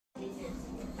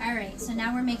Alright, so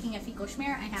now we're making a fecal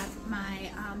smear. I have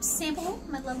my sample,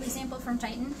 my lovely sample from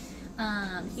Titan.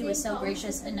 He was so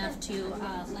gracious enough to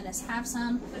let us have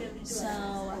some.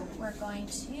 So we're going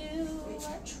to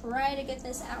try to get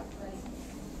this out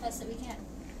best that we can.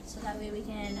 So that way we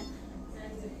can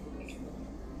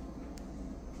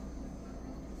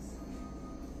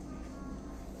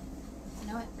you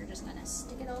know what, we're just gonna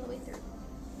stick it all the way through.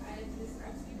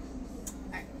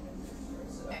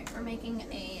 Alright, we're making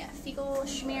a fecal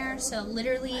smear, so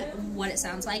literally what it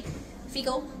sounds like,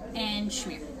 fecal and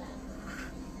smear.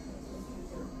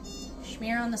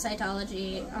 Smear on the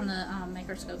cytology, on the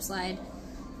microscope slide.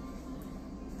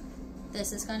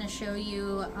 This is going to show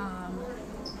you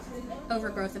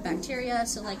overgrowth of bacteria,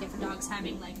 so like if a dog's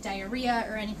having like diarrhea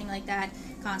or anything like that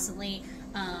constantly,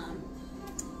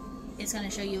 it's going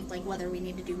to show you like whether we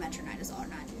need to do metronidazole or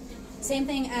not. Same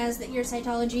thing as the ear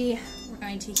cytology. We're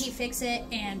going to heat fix it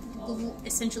and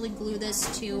essentially glue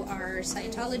this to our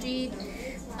cytology.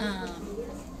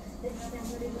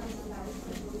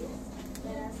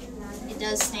 It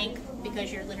does stink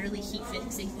because you're literally heat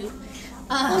fixing poop.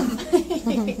 And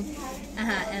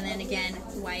then again,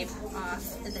 wipe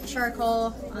off the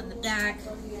charcoal on the back.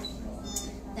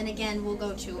 Then again, we'll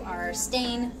go to our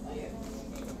stain.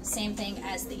 Same thing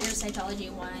as the ear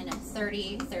cytology one,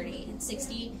 30, 30, and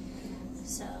 60.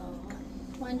 So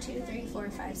 1, 2, 3, 4,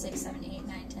 5, 6, 7, 8,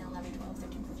 9, 10, 11, 12,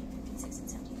 13, 14, 15, 16,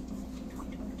 17, 18, 19,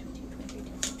 20, 22,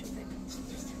 23, 24,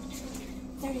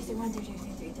 25, 31, 32,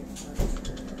 33, 34.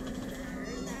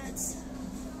 That's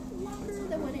longer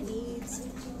than what it needs.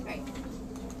 Right.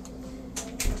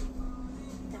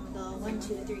 Then we go 1,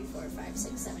 2, 3, 4, 5,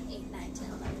 6, 7, 8, 9, 10,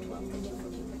 11, 12, 13,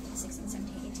 14, 15, 16,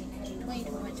 17, 18, 19, 20,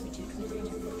 21, 22, 23,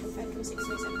 24, 25, 26,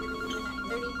 27, 28, 29,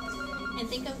 30. And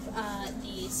think of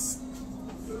these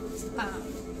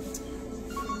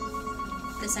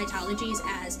the cytologies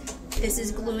as this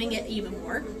is gluing it even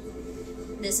more,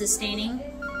 this is staining,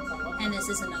 and this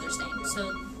is another stain.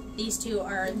 So these two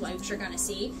are what you're going to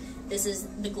see. This is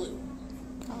the glue.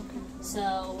 Okay.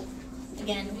 So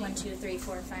again, 1, 2, 3,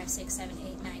 4, 5, 6, 7,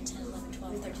 8, 9, 10, 11,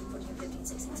 12, 13, 14, 15,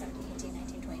 16, 17, 18,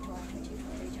 19, 20, 21, 22,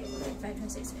 23, 24, 25,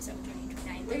 26, 27, 28,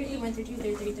 29, 30, 31, 32,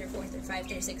 33, 34, 35,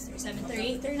 36, 37,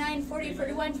 38, 39, 40,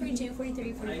 41, 42,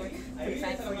 43, 44,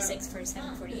 45, 46,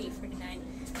 47, 48, 49,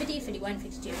 50, 51,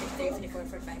 52, 53, 54,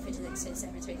 45, 56,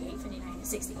 57, 58, 59,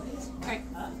 60. Alright.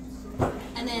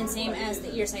 And then same as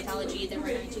the ear cytology, then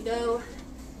we're going to go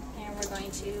and we're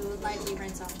going to lightly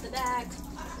rinse off the back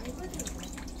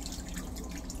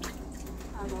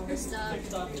of all the stuff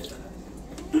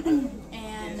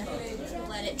and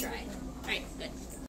let it dry. Alright, good.